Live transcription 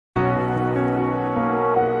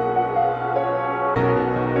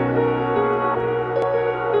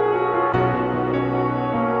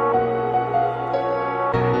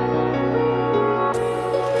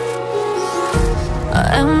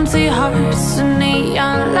Empty hearts and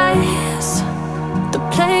neon lights, they're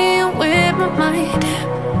playing with my mind.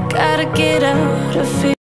 Gotta get out of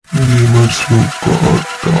here.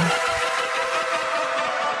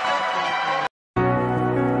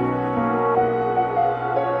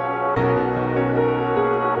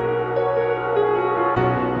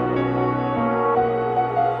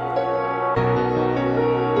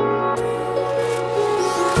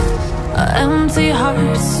 Empty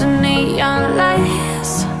hearts and neon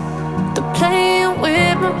lights, they're playing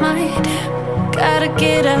with my mind. Gotta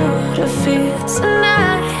get out of here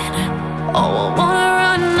tonight. Oh, I wanna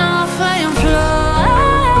run off and fly,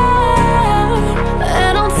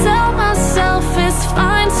 and I'll tell myself it's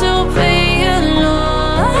fine to be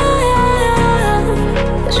alone,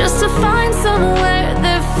 just to find somewhere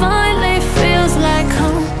that finally feels like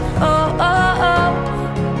home. Oh, oh, oh,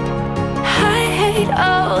 I hate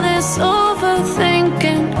all this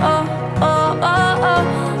overthinking. Oh, oh, oh, oh,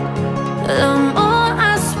 the more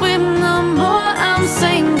I swim, the more I'm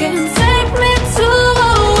sinking. Take me to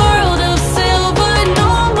a world of silver,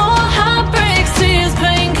 no more heartbreaks, tears,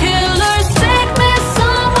 painkillers. Take me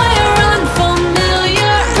somewhere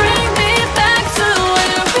unfamiliar, bring me back to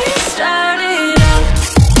where we started out.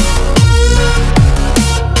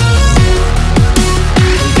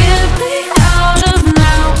 Get me out of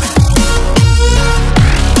now,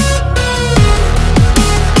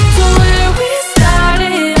 to where we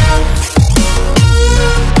started out.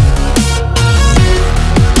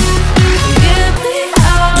 Get me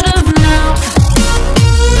out of now,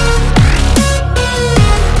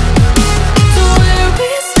 to where we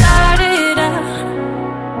started out.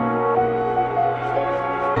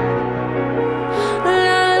 La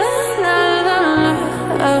la la la la,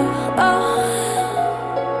 oh, oh.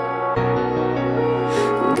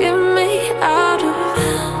 Get me out of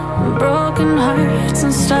broken hearts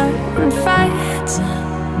and starting fights,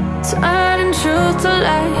 turning truth to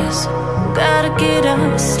lies. Gotta get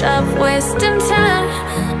up, stop wasting time.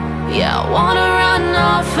 Yeah, I wanna run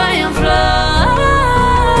off and fly,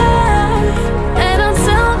 and I'll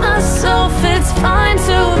tell myself it's fine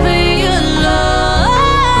to be alone,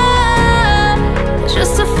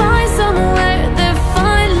 just to find somewhere that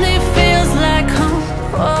finally feels like home.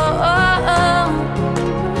 Oh, oh, oh,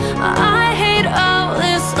 I hate all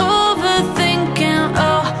this overthinking.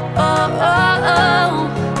 Oh, oh, oh, oh,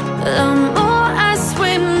 the more I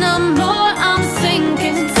swim, the more I'm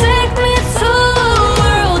sinking. Take me to a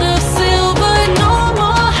world of silver, no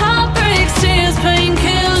more heartbreaks, tears,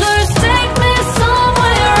 painkillers. Take me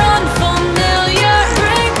somewhere unfamiliar,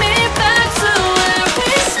 bring me back to where we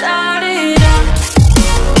started out.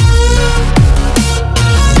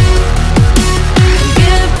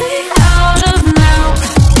 Get me out of now,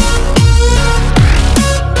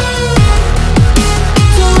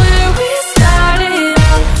 to where we started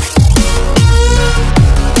out.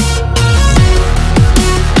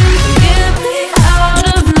 Get me out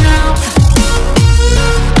of now,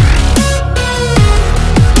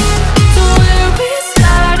 to where we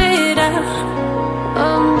started out.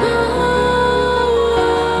 Oh no,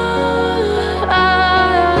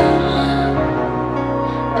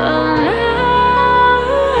 oh no,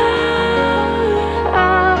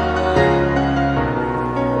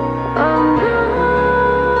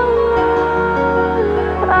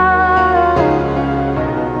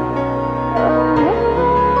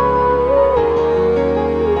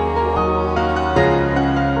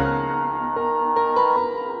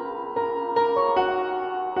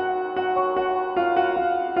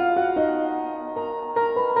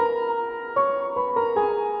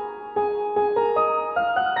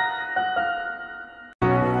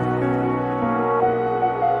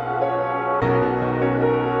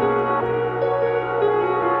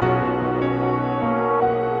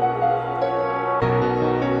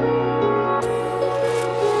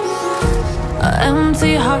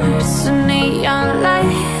 empty hearts and neon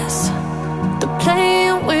lights, they're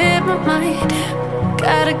playing with my mind.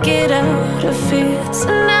 Gotta get out of here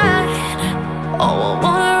tonight. Oh, I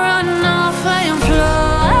wanna run off and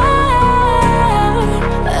fly,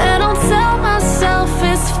 and I'll tell myself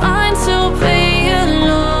it's fine to be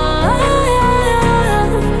alone,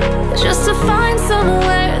 just to find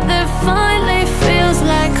somewhere that finally feels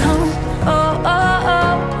like home. Oh, oh,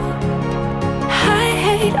 oh, I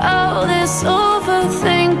hate all this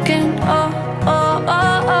overthinking. Oh, oh,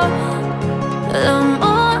 oh, oh, the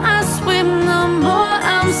more I swim, the more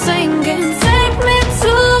I'm sinking. Take me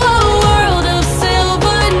to a world of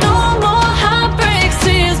silver,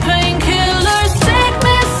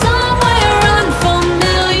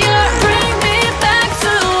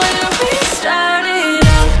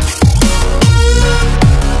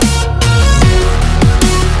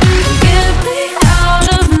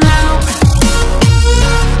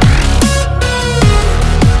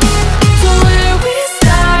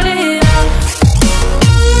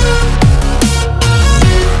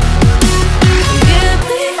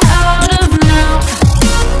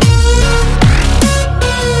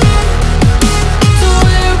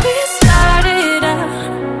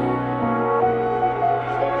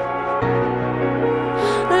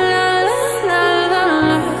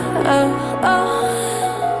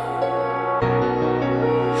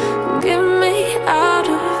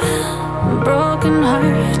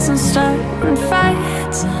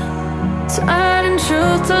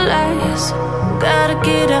 truth to lies. Gotta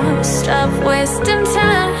get up, stop wasting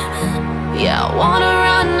time. Yeah, I wanna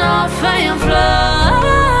run off and fly.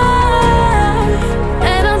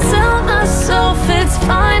 And I'll tell myself it's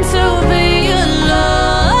fine to be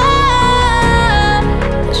alone,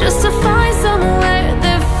 just to find somewhere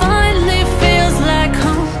that finally feels like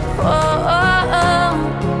home. Oh, oh, oh.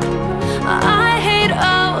 I hate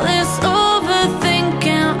all this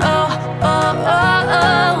overthinking. Oh, oh, oh,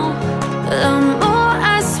 oh. The more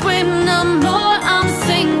I swim, the more I'm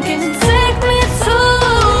sinking. Take me to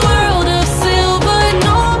a world of silver.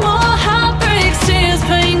 No more heartbreaks, tears,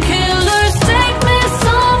 painkillers. Take me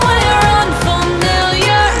somewhere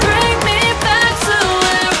unfamiliar. Bring me back to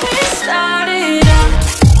where we started out.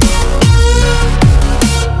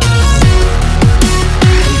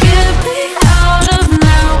 Get me out of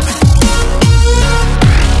now,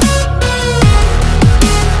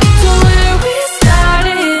 to where we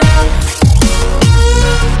started out.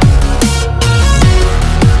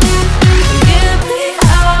 Get me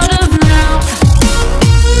out of now,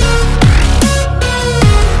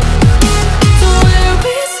 to where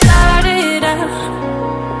we started out.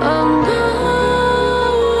 Oh no,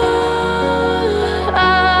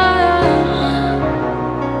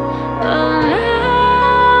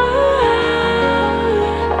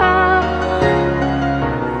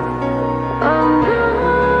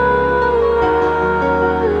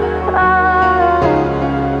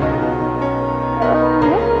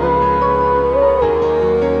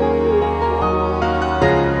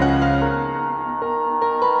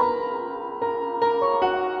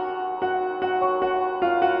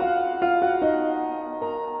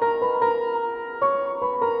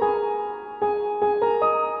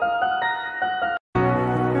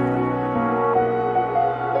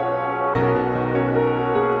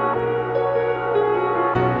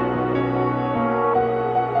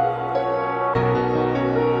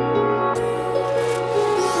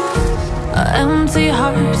 empty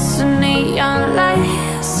hearts and neon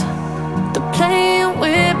lights, they're playing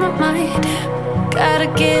with my mind. Gotta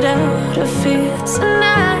get out of here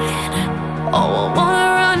tonight. Oh, I wanna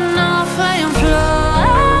run off and fly.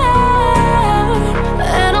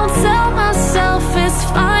 And I'll tell myself it's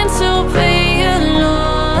fine to be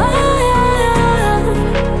alone,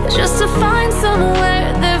 just to find somewhere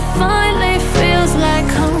that finally feels like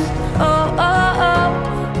home. Oh, oh, oh.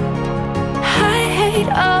 I hate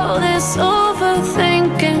all this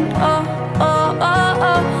overthinking. Oh, oh, oh,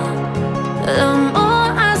 oh. The more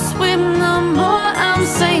I swim, the more I'm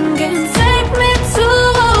sinking. Take me to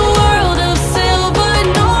a world of silver.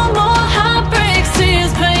 No more heartbreaks,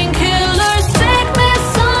 tears, painkillers. Take me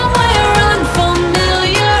somewhere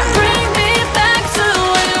unfamiliar. Bring me back to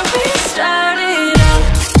where we started out.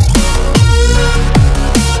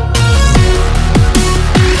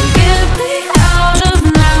 Get me out of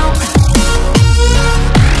now,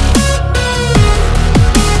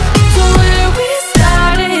 to where we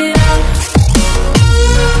started out.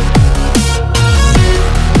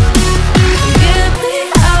 Get me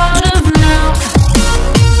out of now,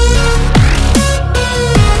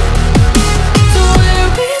 to where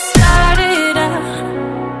we started out.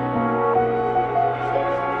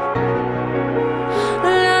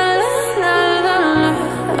 La la la la la,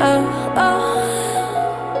 oh, oh.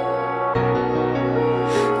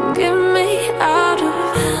 Get me out of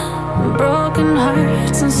broken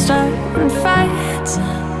hearts and starting fights,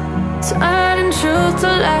 turning truth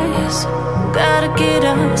to lies. Gotta get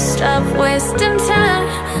up, stop wasting time.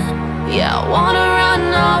 Yeah, I wanna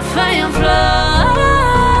run off and fly.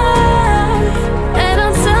 And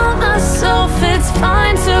I'll tell myself it's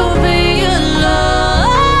fine to